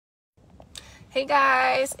Hey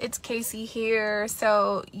guys, it's Kacie here.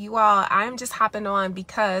 So you all, I'm just hopping on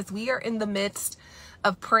because we are in the midst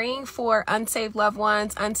of praying for unsaved loved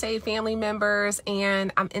ones, unsaved family members,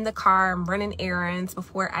 and I'm in the car, I'm running errands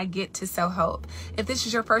before I get to Sow Hope. If this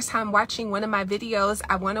is your first time watching one of my videos,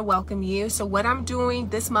 I want to welcome you. So what I'm doing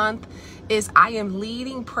this month is I am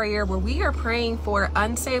leading prayer where we are praying for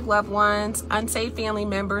unsaved loved ones, unsaved family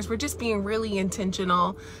members. We're just being really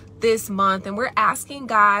intentional this month, and we're asking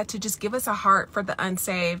God to just give us a heart for the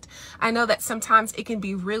unsaved. I know that sometimes it can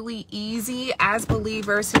be really easy as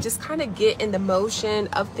believers to just kind of get in the motion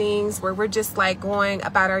of things where we're just like going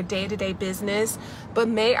about our day-to-day business, but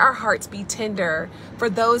may our hearts be tender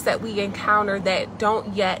for those that we encounter that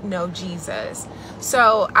don't yet know Jesus.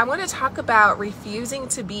 So I want to talk about refusing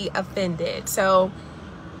to be offended. So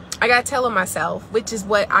I got to tell on myself, which is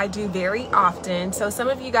what I do very often. So some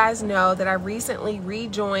of you guys know that I recently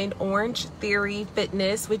rejoined Orange Theory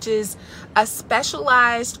Fitness, which is a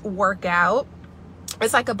specialized workout.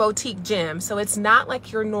 It's like a boutique gym. So it's not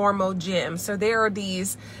like your normal gym. So there are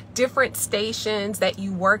these different stations that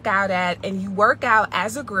you work out at, and you work out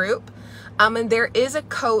as a group. And there is a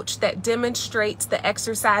coach that demonstrates the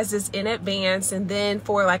exercises in advance, and then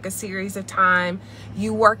for like a series of time,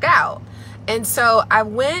 you work out. And so I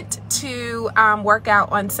went to work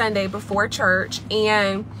out on Sunday before church,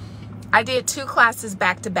 and I did 2 classes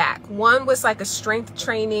back to back. One was like a strength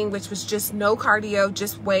training, which was just no cardio,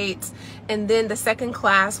 just weights. And then the second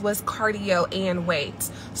class was cardio and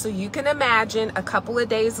weights. So you can imagine a couple of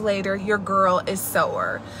days later, your girl is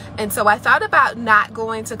sore. And so I thought about not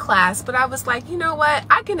going to class, but I was like, you know what?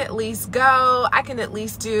 I can at least go. I can at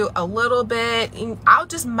least do a little bit. And I'll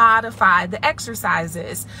just modify the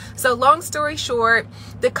exercises. So long story short,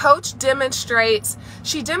 the coach demonstrates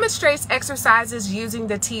exercises using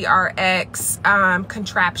the TRX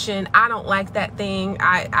contraption. I don't like that thing.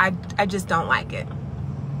 I just don't like it.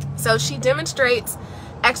 So she demonstrates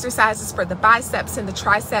exercises for the biceps and the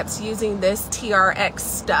triceps using this TRX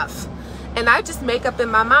stuff. And I just make up in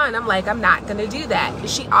my mind, I'm like, I'm not going to do that.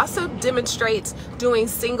 She also demonstrates doing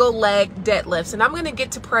single leg deadlifts. And I'm going to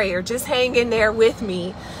get to prayer. Just hang in there with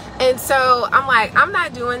me. And so I'm like, I'm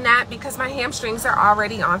not doing that because my hamstrings are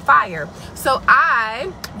already on fire. So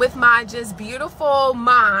I, with my just beautiful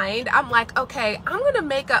mind, I'm like, okay, I'm going to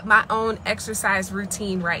make up my own exercise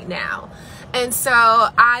routine right now. And so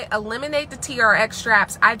I eliminate the TRX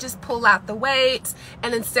straps. I just pull out the weights,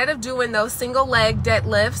 and instead of doing those single leg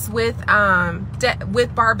deadlifts with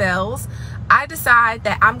barbells, I decide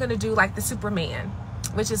that I'm going to do like the Superman,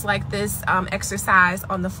 which is like this exercise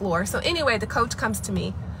on the floor. So anyway, the coach comes to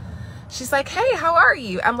me. She's like, hey, how are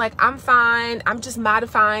you? I'm like, I'm fine. I'm just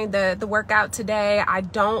modifying the workout today. I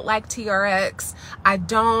don't like TRX.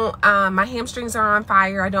 My hamstrings are on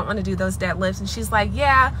fire. I don't want to do those deadlifts. And she's like,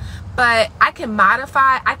 yeah, but I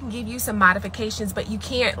can give you some modifications, but you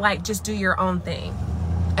can't like just do your own thing.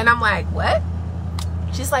 And I'm like, what?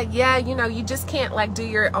 She's like, yeah, you just can't like do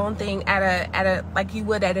your own thing at a like you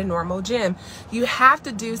would at a normal gym. You have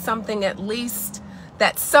to do something at least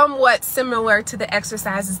that's somewhat similar to the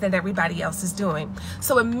exercises that everybody else is doing.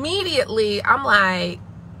 So immediately I'm like,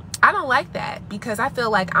 I don't like that, because I feel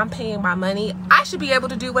like I'm paying my money. I should be able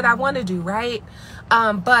to do what I want to do, right?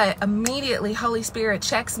 But immediately Holy Spirit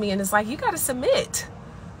checks me and is like, you got to submit.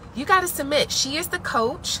 You got to submit. She is the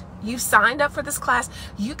coach. You signed up for this class.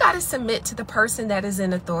 You got to submit to the person that is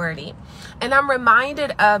in authority. And I'm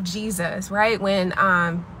reminded of Jesus, right? When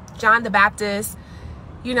John the Baptist,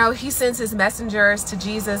 he sends his messengers to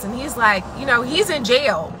Jesus, and he's like, he's in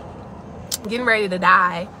jail, getting ready to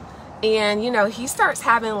die. And, he starts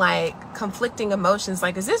having like conflicting emotions.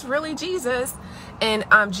 Like, is this really Jesus? And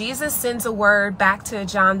Jesus sends a word back to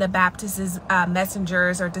John the Baptist's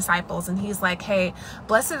messengers or disciples. And he's like, hey,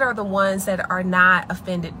 blessed are the ones that are not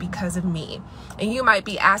offended because of me. And you might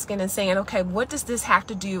be asking and saying, okay, what does this have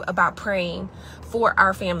to do about praying for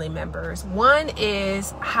our family members? One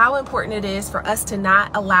is how important it is for us to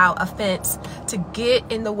not allow offense to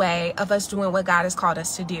get in the way of us doing what God has called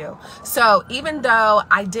us to do. So even though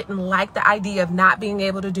I didn't like the idea of not being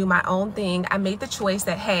able to do my own thing, I made the choice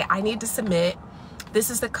that, hey, I need to submit. This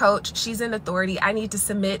is the coach. She's in authority. I need to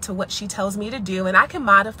submit to what she tells me to do. And I can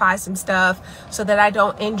modify some stuff so that I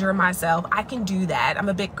don't injure myself. I can do that. I'm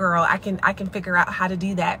a big girl. I can figure out how to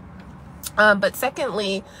do that. But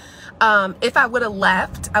secondly, if I would have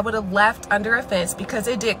left, I would have left under offense, because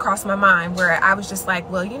it did cross my mind where I was just like,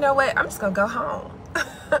 well, you know what? I'm just going to go home.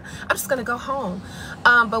 I'm just going to go home.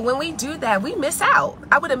 But when we do that, we miss out.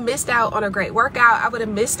 I would have missed out on a great workout. I would have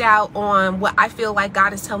missed out on what I feel like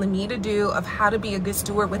God is telling me to do, of how to be a good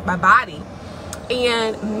steward with my body.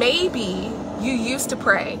 And maybe you used to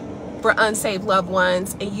pray for unsaved loved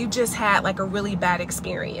ones and you just had like a really bad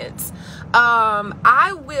experience.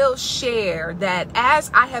 I will share that as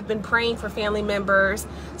I have been praying for family members,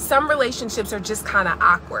 some relationships are just kind of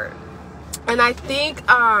awkward. And I think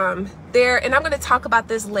and I'm going to talk about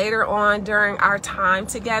this later on during our time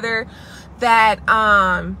together, that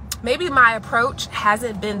maybe my approach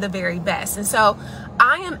hasn't been the very best. And so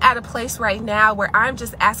I am at a place right now where I'm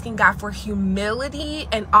just asking God for humility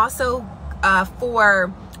and also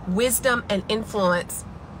for wisdom and influence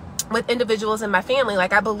with individuals in my family.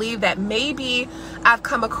 Like, I believe that maybe I've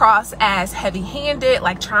come across as heavy-handed,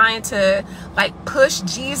 like trying to like push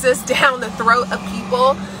Jesus down the throat of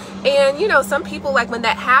people. And, you know, some people, like when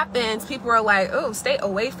that happens, people are like, oh, stay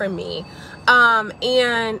away from me.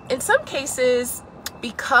 And in some cases,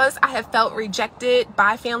 because I have felt rejected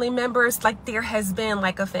by family members, like there has been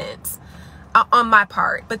like offense on my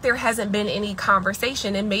part, but there hasn't been any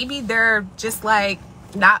conversation. And maybe they're just like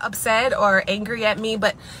not upset or angry at me,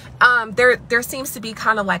 but there seems to be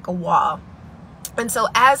kind of like a wall. And so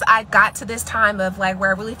as I got to this time of like where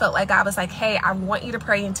I really felt like God was like, hey, I want you to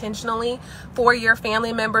pray intentionally for your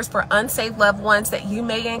family members, for unsaved loved ones that you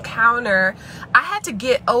may encounter, I had to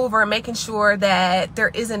get over making sure that there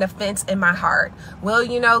isn't offense in my heart. Well,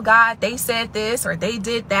 you know, God, they said this or they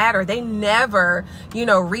did that, or they never, you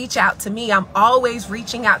know, reach out to me. I'm always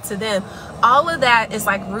reaching out to them. All of that is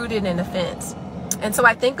like rooted in offense. And so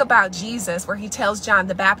I think about Jesus, where he tells John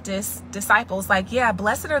the Baptist's disciples, like, yeah,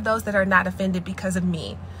 blessed are those that are not offended because of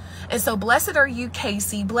me. And so blessed are you,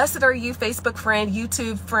 Kacie, blessed are you, Facebook friend,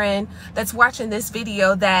 YouTube friend that's watching this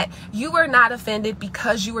video, that you are not offended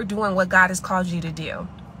because you are doing what God has called you to do.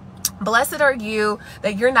 Blessed are you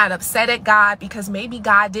that you're not upset at God because maybe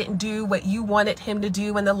God didn't do what you wanted him to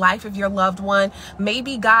do in the life of your loved one.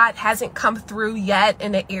 Maybe God hasn't come through yet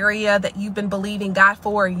in the area that you've been believing God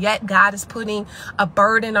for, yet God is putting a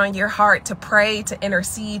burden on your heart to pray, to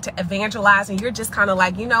intercede, to evangelize. And you're just kind of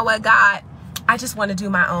like, you know what, God, I just want to do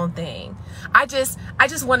my own thing. I just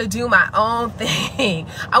want to do my own thing.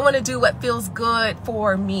 I want to do what feels good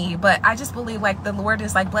for me. But I just believe like the Lord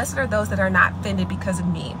is like, blessed are those that are not offended because of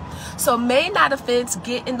me. So may not offense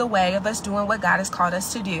get in the way of us doing what God has called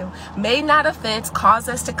us to do. May not offense cause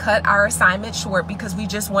us to cut our assignment short because we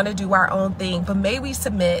just want to do our own thing. But may we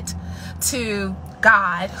submit to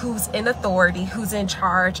God, who's in authority, who's in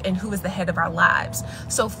charge, and who is the head of our lives.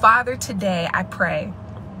 So Father, today I pray,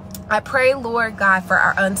 Lord God, for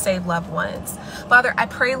our unsaved loved ones. Father, I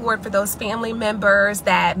pray, Lord, for those family members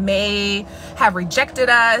that may have rejected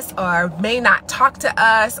us or may not talk to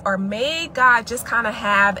us, or may, God, just kind of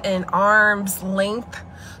have an arm's length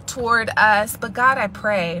toward us. But God, I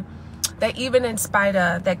pray that even in spite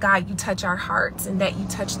of that, God, you touch our hearts and that you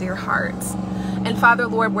touch their hearts. And Father,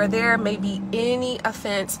 Lord, where there may be any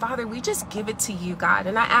offense, Father, we just give it to you, God.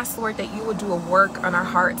 And I ask, Lord, that you will do a work on our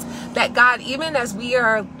hearts. That, God, even as we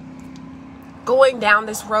are going down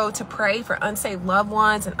this road to pray for unsaved loved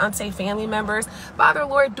ones and unsaved family members, Father,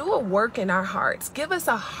 Lord, do a work in our hearts. Give us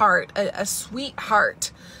a heart, a sweet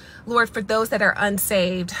heart, Lord, for those that are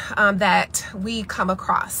unsaved, that we come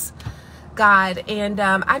across, God. And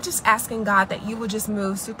I'm just asking, God, that you will just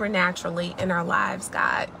move supernaturally in our lives,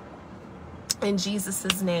 God. In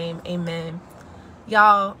Jesus' name, amen.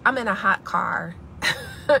 Y'all, I'm in a hot car.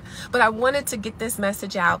 But I wanted to get this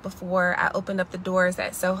message out before I open up the doors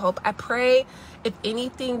at So Hope. I pray, if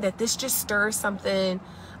anything, that this just stirs something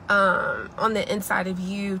on the inside of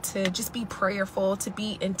you to just be prayerful, to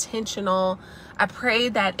be intentional. I pray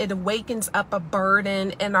that it awakens up a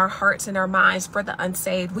burden in our hearts and our minds for the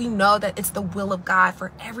unsaved. We know that it's the will of God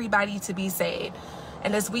for everybody to be saved.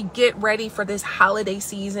 And as we get ready for this holiday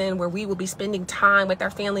season where we will be spending time with our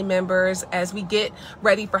family members, as we get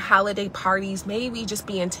ready for holiday parties, may we just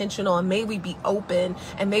be intentional, and may we be open,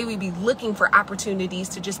 and may we be looking for opportunities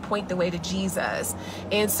to just point the way to Jesus.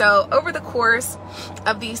 And so over the course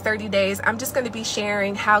of these 30 days, I'm just going to be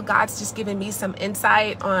sharing how God's just given me some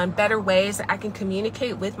insight on better ways that I can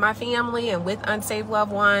communicate with my family and with unsaved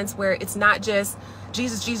loved ones, where it's not just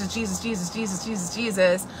Jesus, Jesus, Jesus, Jesus, Jesus, Jesus,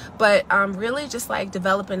 Jesus, but really just like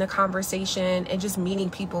developing a conversation and just meeting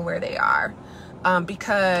people where they are.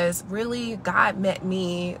 Because really God met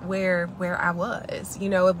me where I was. You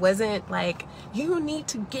know, it wasn't like, you need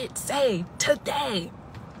to get saved today.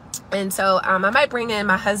 And so I might bring in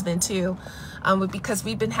my husband too, because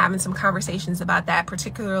we've been having some conversations about that,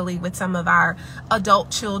 particularly with some of our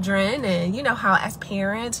adult children. And you know how as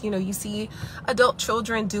parents, you know, you see adult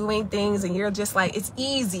children doing things and you're just like, it's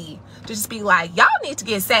easy to just be like, y'all need to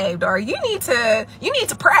get saved, or you need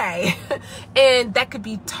to pray. And that could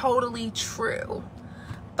be totally true.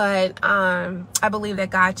 But I believe that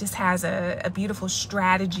God just has a beautiful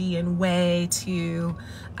strategy and way to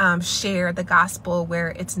share the gospel, where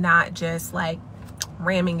it's not just like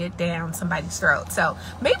ramming it down somebody's throat. So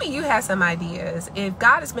maybe you have some ideas. If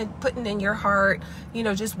God has been putting in your heart, you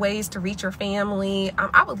know, just ways to reach your family,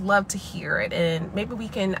 I would love to hear it. And maybe we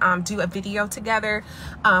can do a video together.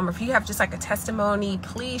 If you have just like a testimony,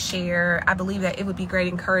 please share. I believe that it would be great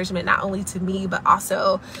encouragement, not only to me, but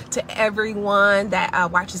also to everyone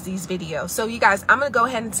that watches these videos. So you guys, I'm going to go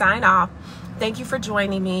ahead and sign off. Thank you for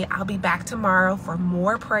joining me. I'll be back tomorrow for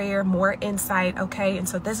more prayer, more insight, okay? And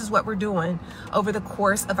so this is what we're doing over the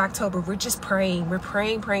course of October. We're just praying. We're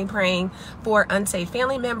praying for unsaved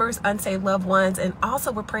family members, unsaved loved ones, and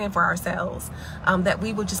also we're praying for ourselves, that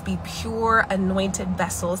we will just be pure, anointed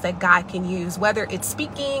vessels that God can use, whether it's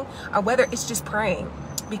speaking or whether it's just praying,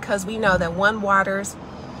 because we know that one waters,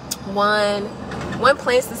 one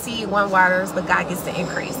plants the seed, one waters, but God gets the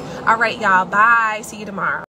increase. All right, y'all. Bye. See you tomorrow.